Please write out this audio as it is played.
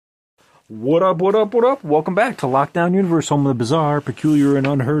What up, what up, what up? Welcome back to Lockdown Universe, home of the bizarre, peculiar, and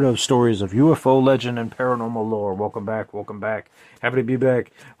unheard of stories of UFO legend and paranormal lore. Welcome back, welcome back. Happy to be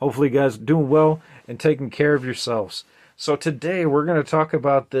back. Hopefully you guys are doing well and taking care of yourselves. So today we're going to talk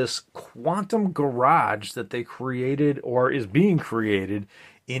about this quantum garage that they created or is being created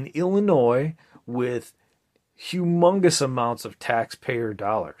in Illinois with humongous amounts of taxpayer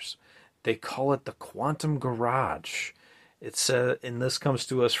dollars. They call it the Quantum Garage. It's and this comes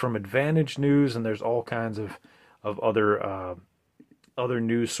to us from Advantage News, and there's all kinds of other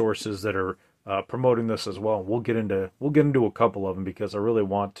news sources that are promoting this as well. We'll get into a couple of them because I really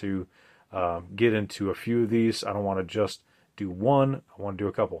want to get into a few of these. I don't want to just do one. I want to do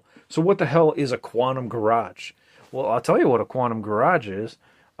a couple. So what the hell is a quantum garage? Well, I'll tell you what a quantum garage is.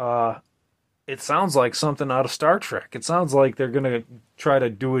 It sounds like something out of Star Trek. It sounds like they're going to try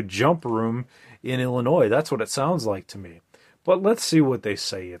to do a jump room in Illinois. That's what it sounds like to me. But let's see what they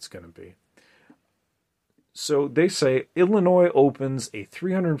say it's going to be. So they say Illinois opens a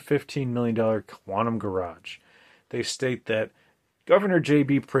 $315 million quantum garage. They state that Governor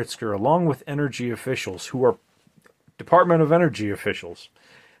J.B. Pritzker, along with energy officials who are Department of Energy officials,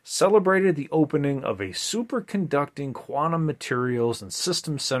 celebrated the opening of a superconducting quantum materials and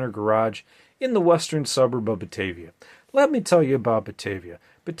systems center garage in the western suburb of Batavia. Let me tell you about Batavia.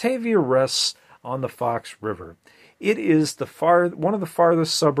 Batavia rests on the Fox River. It is one of the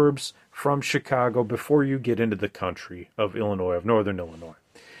farthest suburbs from Chicago before you get into the country of Illinois, of northern Illinois.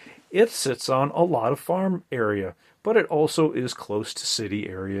 It sits on a lot of farm area, but it also is close to city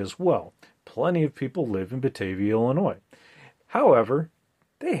area as well. Plenty of people live in Batavia, Illinois. However,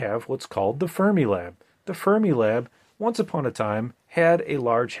 they have what's called the Fermilab. The Fermilab, once upon a time, had a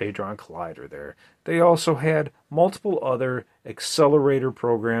Large Hadron Collider there. They also had multiple other accelerator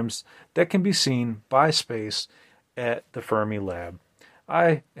programs that can be seen by space at the Fermilab.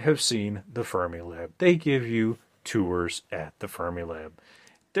 I have seen the Fermilab. They give you tours at the Fermilab.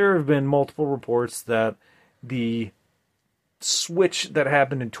 There have been multiple reports that the switch that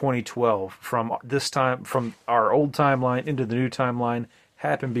happened in 2012 from our old timeline into the new timeline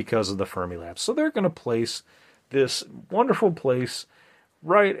happened because of the Fermilab. So they're going to place this wonderful place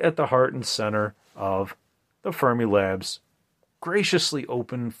right at the heart and center of the Fermilab's graciously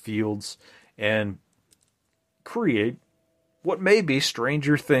open fields and create what may be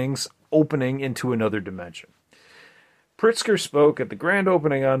Stranger Things opening into another dimension. Pritzker spoke at the grand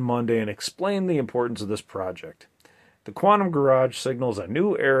opening on Monday and explained the importance of this project. The Quantum Garage signals a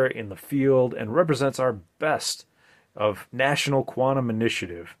new era in the field and represents our best of National Quantum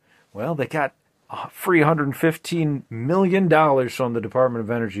Initiative. Well, they got a free $115 million from the Department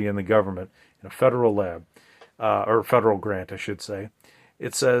of Energy and the government in a federal lab, or federal grant, I should say.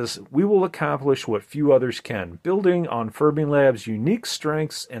 It says, we will accomplish what few others can, building on Fermilab's unique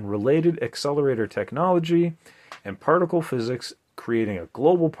strengths and related accelerator technology and particle physics, creating a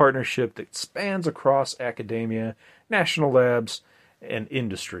global partnership that spans across academia, national labs, and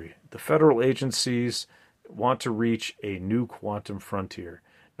industry. The federal agencies want to reach a new quantum frontier.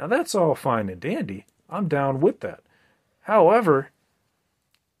 Now that's all fine and dandy. I'm down with that. However,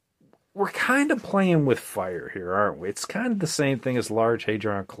 we're kind of playing with fire here, aren't we? It's kind of the same thing as Large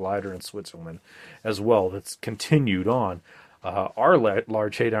Hadron Collider in Switzerland as well. That's continued on. Our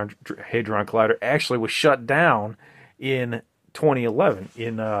Large Hadron Collider actually was shut down in 2011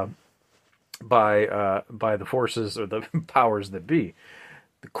 by the forces or the powers that be.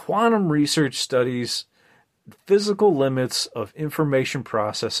 The quantum research studies physical limits of information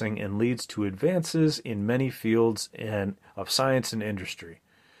processing and leads to advances in many fields of science and industry.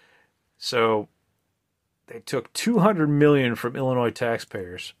 So they took $200 million from Illinois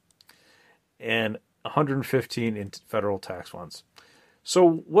taxpayers and $115 in federal tax funds. So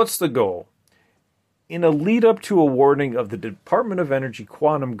what's the goal? In a lead up to awarding of the Department of Energy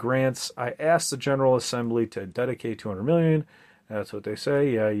quantum grants, I asked the General Assembly to dedicate $200 million. That's what they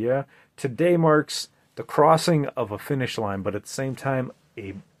say. Yeah. Today marks the crossing of a finish line, but at the same time,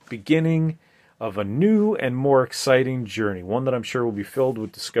 a beginning of a new and more exciting journey, one that I'm sure will be filled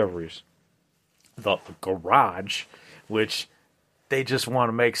with discoveries. The garage, which they just want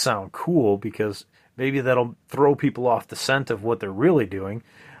to make sound cool because maybe that'll throw people off the scent of what they're really doing,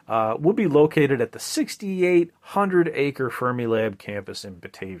 will be located at the 6,800-acre Fermilab campus in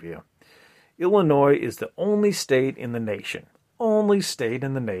Batavia. Illinois is the only state in the nation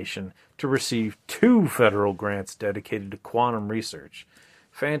to receive 2 federal grants dedicated to quantum research.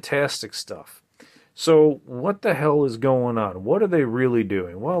 Fantastic stuff. So what the hell is going on? What are they really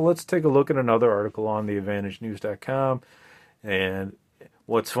doing? Well, let's take a look at another article on theadvantagenews.com, and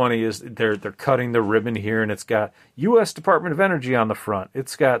What's funny is they're cutting the ribbon here, and it's got U.S. Department of Energy on the front.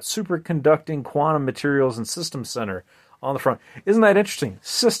 It's got Superconducting Quantum Materials and Systems Center on the front. Isn't that interesting?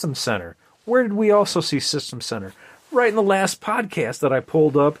 Systems Center. Where did we also see Systems Center? Right in the last podcast that I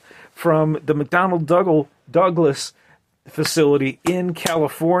pulled up from the McDonnell Douglas facility in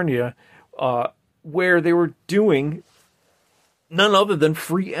California, where they were doing none other than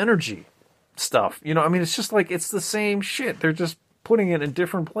free energy stuff. You know, I mean, it's just like, it's the same shit. They're just putting it in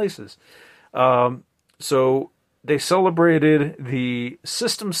different places. So they celebrated the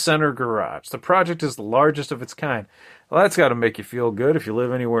Systems Center Garage. The project is the largest of its kind. Well, that's got to make you feel good if you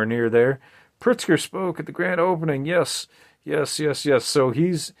live anywhere near there. Pritzker spoke at the grand opening. Yes. So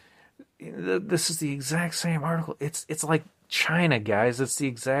this is the exact same article. It's like China, guys. It's the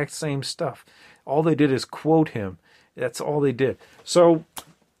exact same stuff. All they did is quote him. That's all they did. So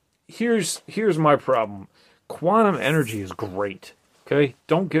here's my problem. Quantum energy is great. Okay?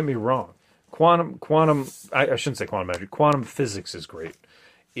 Don't get me wrong. I shouldn't say quantum energy. Quantum physics is great.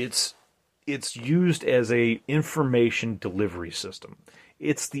 It's used as a information delivery system.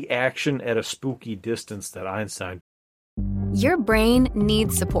 It's the action at a spooky distance that Einstein. Your brain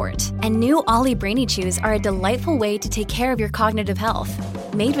needs support, and new Ollie Brainy Chews are a delightful way to take care of your cognitive health.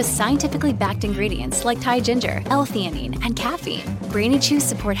 Made with scientifically backed ingredients like Thai ginger, L-theanine, and caffeine, Brainy Chews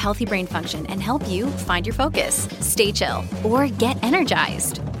support healthy brain function and help you find your focus, stay chill, or get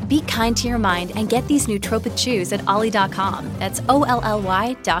energized. Be kind to your mind and get these nootropic chews at ollie.com. That's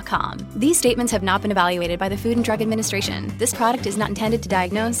OLLY.com. These statements have not been evaluated by the Food and Drug Administration. This product is not intended to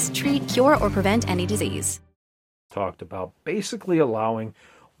diagnose, treat, cure, or prevent any disease. Talked about basically allowing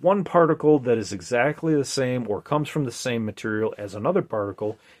one particle that is exactly the same or comes from the same material as another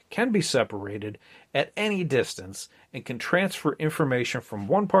particle can be separated at any distance and can transfer information from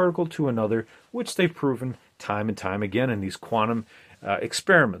one particle to another, which they've proven time and time again in these quantum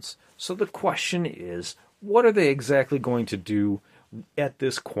experiments. So the question is, what are they exactly going to do at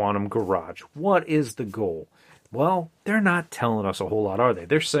this quantum garage? What is the goal? Well, they're not telling us a whole lot, are they?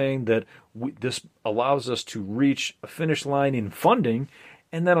 They're saying that this allows us to reach a finish line in funding,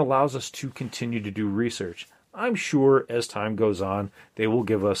 and that allows us to continue to do research. I'm sure as time goes on, they will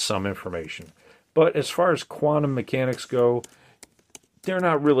give us some information. But as far as quantum mechanics go, they're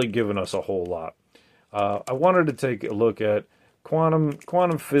not really giving us a whole lot. I wanted to take a look at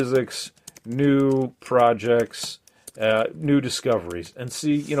quantum physics, new projects, new discoveries, and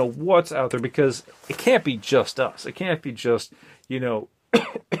see, what's out there, because it can't be just us. It can't be just, the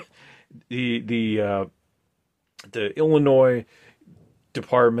Illinois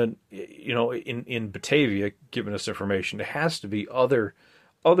department, in Batavia giving us information. It has to be other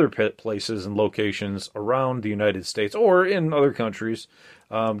places and locations around the United States or in other countries,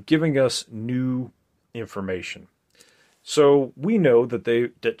 giving us new information. So we know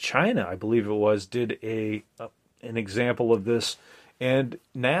that China, I believe it was, did an example of this, and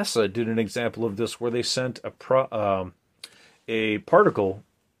NASA did an example of this where they sent a particle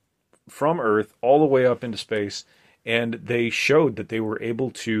from Earth all the way up into space, and they showed that they were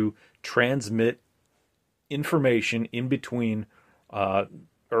able to transmit information in between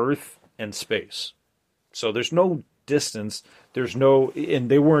Earth and space. So there's no distance, and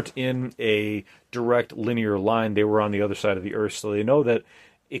they weren't in a direct linear line. They were on the other side of the Earth, so they know that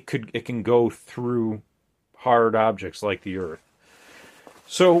it can go through hard objects like the Earth.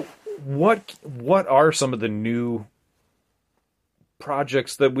 So what are some of the new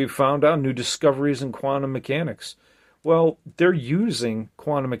projects that we've found out, new discoveries in quantum mechanics? Well, they're using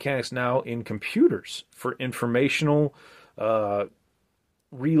quantum mechanics now in computers for informational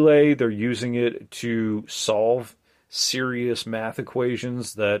relay. They're using it to solve serious math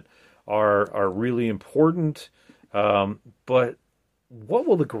equations that are really important. But what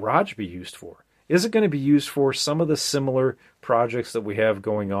will the garage be used for? Is it going to be used for some of the similar projects that we have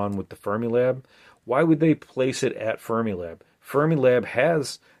going on with the Fermilab? Why would they place it at Fermilab? Fermilab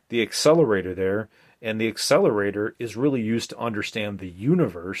has the accelerator there, and the accelerator is really used to understand the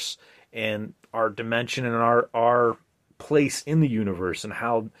universe and our dimension and our place in the universe and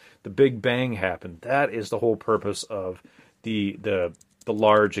how the Big Bang happened. That is the whole purpose of the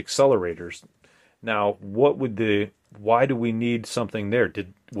large accelerators. Now, why do we need something there?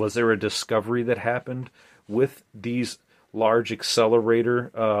 Was there a discovery that happened with these large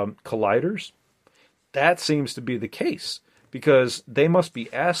accelerator colliders? That seems to be the case, because they must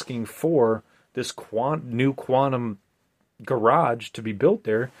be asking for this new quantum garage to be built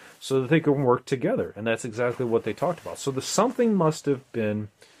there so that they can work together. And that's exactly what they talked about. So something must have been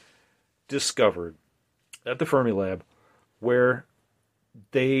discovered at the Fermilab where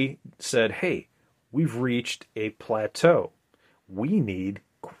they said, hey, we've reached a plateau. we need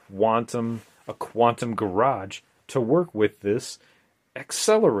a quantum garage to work with this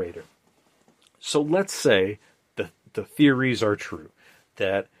accelerator. So let's say the theories are true,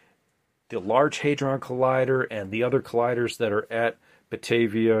 that the Large Hadron Collider and the other colliders that are at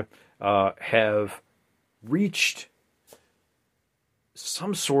Batavia have reached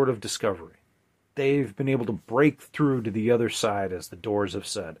some sort of discovery. They've been able to break through to the other side, as the Doors have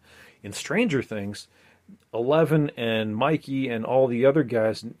said. In Stranger Things, Eleven and Mikey and all the other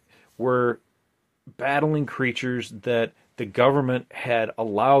guys were battling creatures that the government had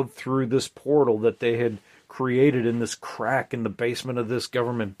allowed through this portal that they had created in this crack in the basement of this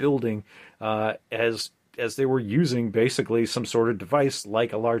government building, as they were using basically some sort of device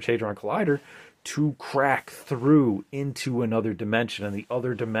like a Large Hadron Collider to crack through into another dimension. And the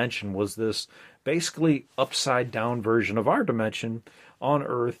other dimension was this basically upside down version of our dimension on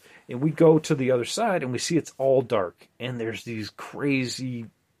Earth. And we go to the other side and we see it's all dark, and there's these crazy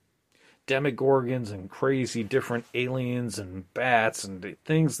demogorgons and crazy different aliens and bats and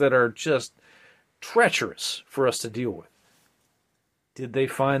things that are just treacherous for us to deal with. Did they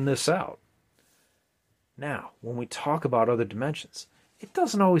find this out? Now, when we talk about other dimensions, it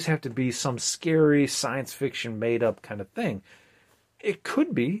doesn't always have to be some scary science fiction made up kind of thing. It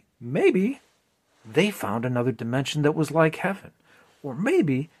could be, maybe, they found another dimension that was like heaven. Or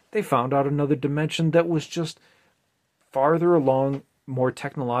maybe they found out another dimension that was just farther along, more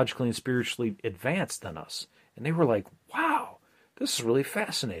technologically and spiritually advanced than us. And they were like, wow, this is really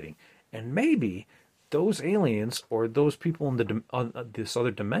fascinating. And maybe those aliens or those people in this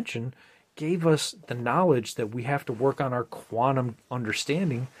other dimension gave us the knowledge that we have to work on our quantum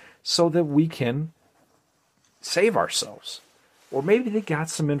understanding so that we can save ourselves. Or maybe they got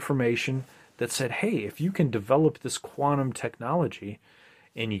some information that said, hey, if you can develop this quantum technology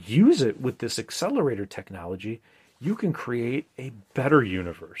and use it with this accelerator technology, you can create a better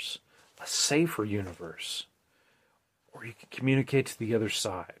universe, a safer universe. Or you can communicate to the other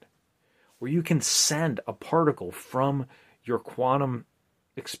side. Or you can send a particle from your quantum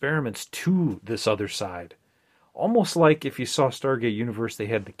experiments to this other side. Almost like if you saw Stargate Universe, they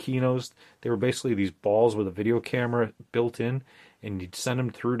had the Kinos. They were basically these balls with a video camera built in, and you'd send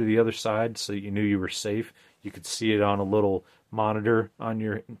them through to the other side so you knew you were safe. You could see it on a little monitor on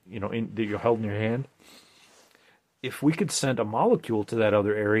your, that you held in your hand. If we could send a molecule to that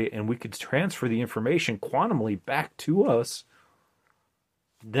other area and we could transfer the information quantumly back to us,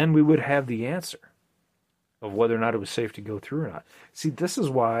 then we would have the answer of whether or not it was safe to go through or not. See, this is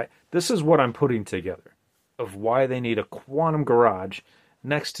what I'm putting together of why they need a quantum garage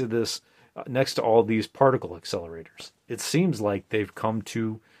next to all these particle accelerators. It seems like they've come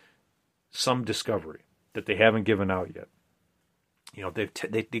to some discovery that they haven't given out yet.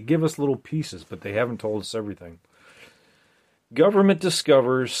 They give us little pieces, but they haven't told us everything. Government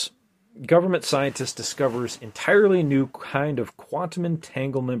scientist discovers entirely new kind of quantum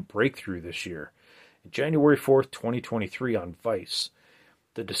entanglement breakthrough this year. January 4th, 2023 on Vice.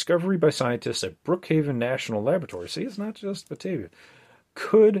 The discovery by scientists at Brookhaven National Laboratory, see, it's not just Batavia,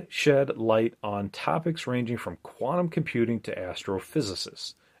 could shed light on topics ranging from quantum computing to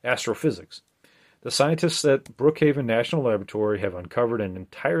astrophysics. The scientists at Brookhaven National Laboratory have uncovered an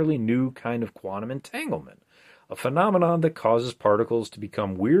entirely new kind of quantum entanglement, a phenomenon that causes particles to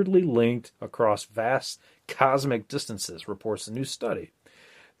become weirdly linked across vast cosmic distances, reports a new study.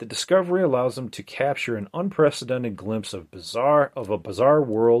 The discovery allows them to capture an unprecedented glimpse of a bizarre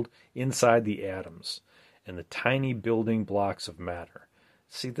world inside the atoms and the tiny building blocks of matter.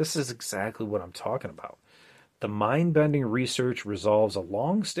 See, this is exactly what I'm talking about. The mind-bending research resolves a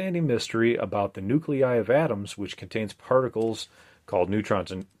long-standing mystery about the nuclei of atoms, which contains particles called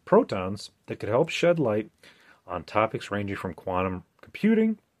neutrons and protons that could help shed light on topics ranging from quantum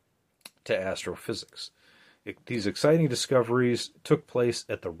computing to astrophysics. These exciting discoveries took place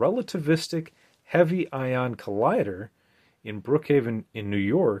at the Relativistic Heavy Ion Collider in Brookhaven in New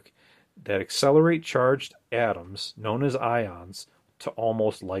York that accelerate charged atoms, known as ions, to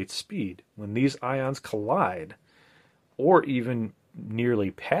almost light speed. When these ions collide, or even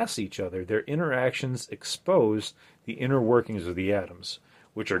nearly pass each other, their interactions expose the inner workings of the atoms,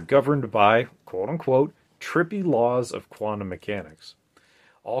 which are governed by, quote-unquote, trippy laws of quantum mechanics.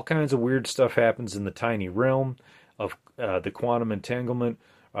 All kinds of weird stuff happens in the tiny realm of the quantum entanglement,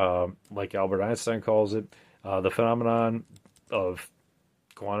 like Albert Einstein calls it. The phenomenon of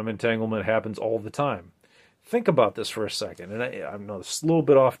quantum entanglement happens all the time. Think about this for a second. And I know it's a little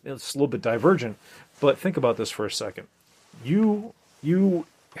bit off, it's a little bit divergent, but think about this for a second. You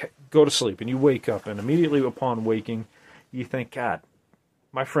go to sleep and you wake up, and immediately upon waking, you think, God,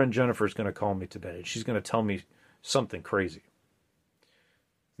 my friend Jennifer's going to call me today. She's going to tell me something crazy.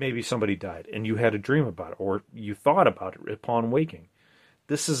 Maybe somebody died and you had a dream about it, or you thought about it upon waking.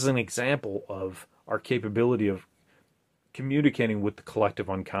 This is an example of our capability of communicating with the collective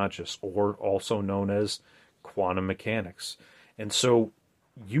unconscious, or also known as quantum mechanics. And so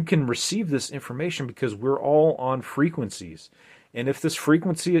you can receive this information because we're all on frequencies. And if this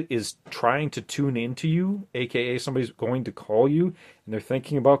frequency is trying to tune into you, aka somebody's going to call you and they're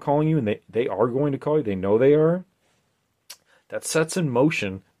thinking about calling you, and they are going to call you, they know they are, that sets in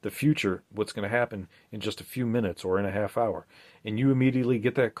motion the future, what's going to happen in just a few minutes or in a half hour. And you immediately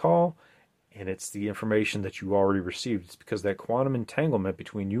get that call, and it's the information that you already received. It's because that quantum entanglement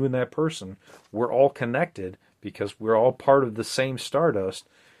between you and that person, we're all connected because we're all part of the same stardust.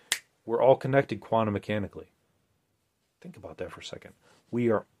 We're all connected quantum mechanically. Think about that for a second. We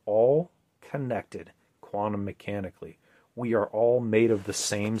are all connected quantum mechanically. We are all made of the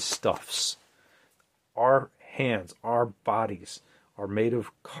same stuffs. Our hands, our bodies are made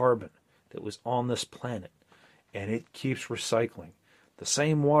of carbon that was on this planet, and it keeps recycling. The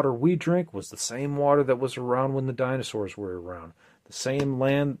same water we drink was the same water that was around when the dinosaurs were around. The same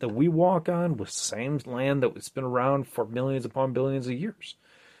land that we walk on was the same land that has been around for millions upon billions of years.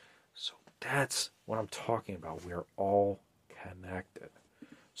 So that's what I'm talking about. We are all connected.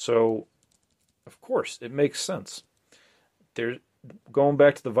 So, of course, it makes sense. Going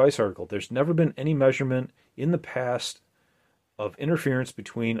back to the Vice article, there's never been any measurement in the past of interference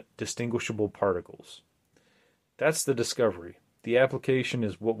between distinguishable particles. That's the discovery. The application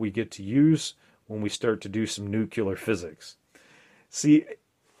is what we get to use when we start to do some nuclear physics. See,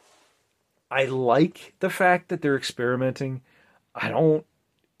 I like the fact that they're experimenting.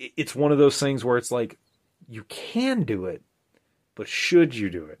 It's one of those things where it's like, you can do it, but should you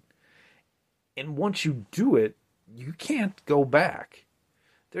do it? And once you do it, you can't go back.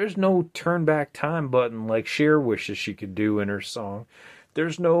 There's no turn back time button like Cher wishes she could do in her song.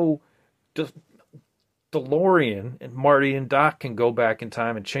 There's no DeLorean and Marty and Doc can go back in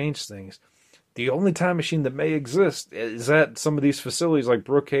time and change things. The only time machine that may exist is at some of these facilities like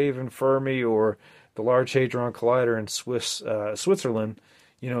Brookhaven, Fermi, or the Large Hadron Collider in Switzerland,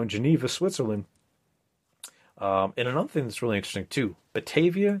 in Geneva, Switzerland. And another thing that's really interesting too,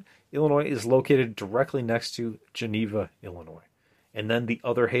 Batavia, Illinois is located directly next to Geneva, Illinois. And then the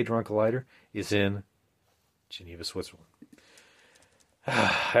other Hadron Collider is in Geneva, Switzerland.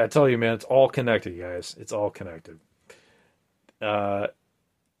 I tell you, man, it's all connected, guys. It's all connected. There's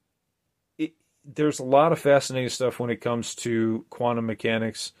a lot of fascinating stuff when it comes to quantum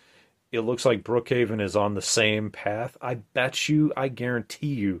mechanics. It looks like Brookhaven is on the same path. I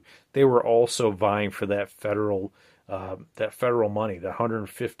guarantee you, they were also vying for that federal money, the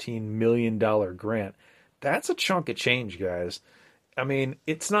 $115 million grant. That's a chunk of change, guys. I mean,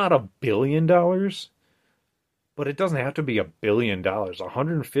 it's not $1 billion, but it doesn't have to be $1 billion.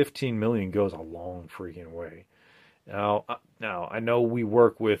 $115 million goes a long freaking way. Now, I know we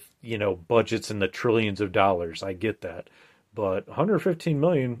work with, budgets in the trillions of dollars. I get that. But $115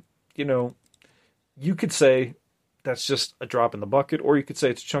 million, you could say that's just a drop in the bucket, or you could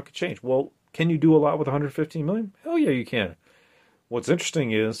say it's a chunk of change. Well, can you do a lot with $115 million? Hell yeah, you can. What's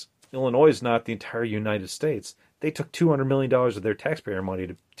interesting is Illinois is not the entire United States. They took $200 million of their taxpayer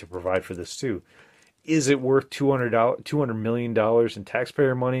money to provide for this too. Is it worth $200 million in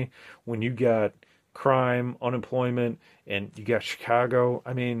taxpayer money when you got crime, unemployment, and you got Chicago?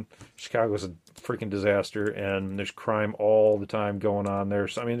 I mean, Chicago's a freaking disaster, and there's crime all the time going on there.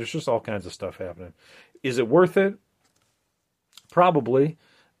 So, I mean, there's just all kinds of stuff happening. Is it worth it? Probably.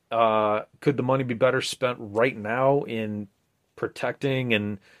 Could the money be better spent right now in protecting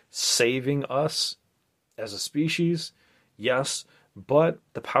and saving us as a species? Yes, but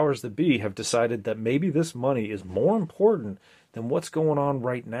the powers that be have decided that maybe this money is more important than what's going on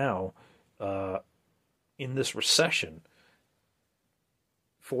right now in this recession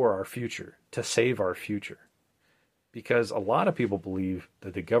for our future, to save our future. Because a lot of people believe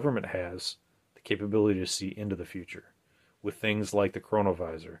that the government has the capability to see into the future with things like the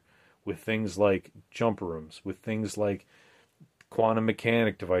chronovisor, with things like jump rooms, with things like quantum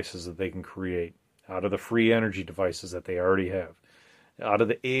mechanic devices that they can create out of the free energy devices that they already have, out of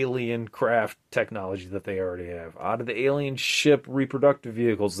the alien craft technology that they already have, out of the alien ship reproductive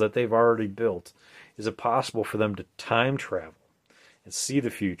vehicles that they've already built. Is it possible for them to time travel and see the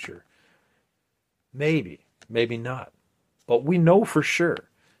future? Maybe, maybe not. But we know for sure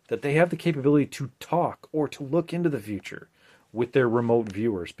that they have the capability to talk or to look into the future with their remote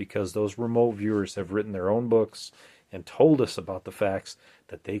viewers, because those remote viewers have written their own books and told us about the facts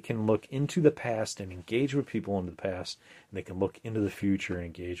that they can look into the past and engage with people into the past, and they can look into the future and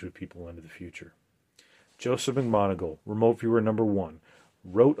engage with people into the future. Joseph McMoneagle, remote viewer number 1,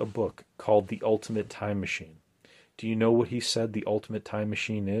 wrote a book called The Ultimate Time Machine. Do you know what he said the ultimate time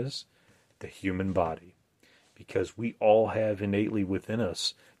machine is? The human body. Because we all have innately within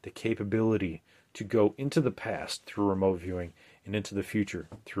us the capability to go into the past through remote viewing and into the future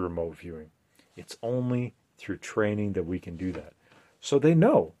through remote viewing. It's only through training that we can do that. So they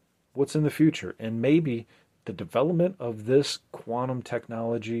know what's in the future, and maybe the development of this quantum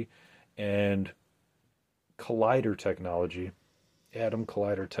technology and collider technology, atom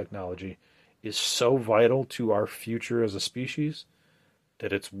collider technology, is so vital to our future as a species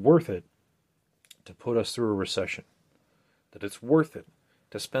that it's worth it to put us through a recession. That it's worth it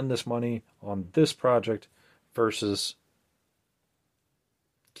to spend this money on this project versus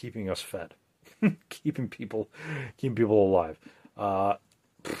keeping us fed, keeping people alive.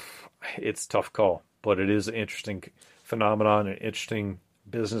 It's a tough call, but it is an interesting phenomenon, an interesting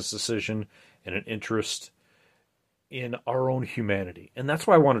business decision, and an interest in our own humanity. And that's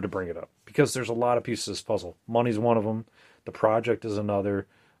why I wanted to bring it up, because there's a lot of pieces of this puzzle. Money's one of them. The project is another.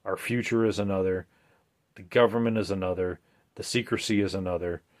 Our future is another. The government is another. The secrecy is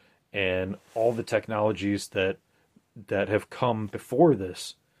another. And all the technologies that have come before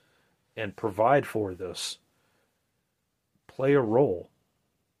this and provide for this play a role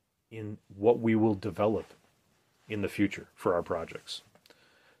in what we will develop in the future for our projects.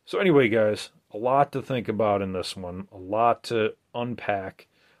 So anyway, guys, a lot to think about in this one, a lot to unpack,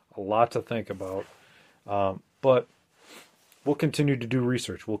 a lot to think about. But we'll continue to do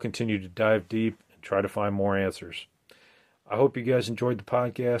research. We'll continue to dive deep and try to find more answers. I hope you guys enjoyed the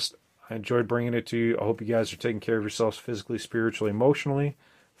podcast. I enjoyed bringing it to you. I hope you guys are taking care of yourselves physically, spiritually, emotionally,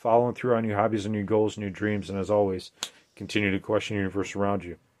 following through on your hobbies and your goals and your dreams. And as always, continue to question the universe around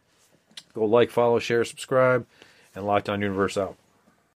you. Go like, follow, share, subscribe, and Lockdown Universe out.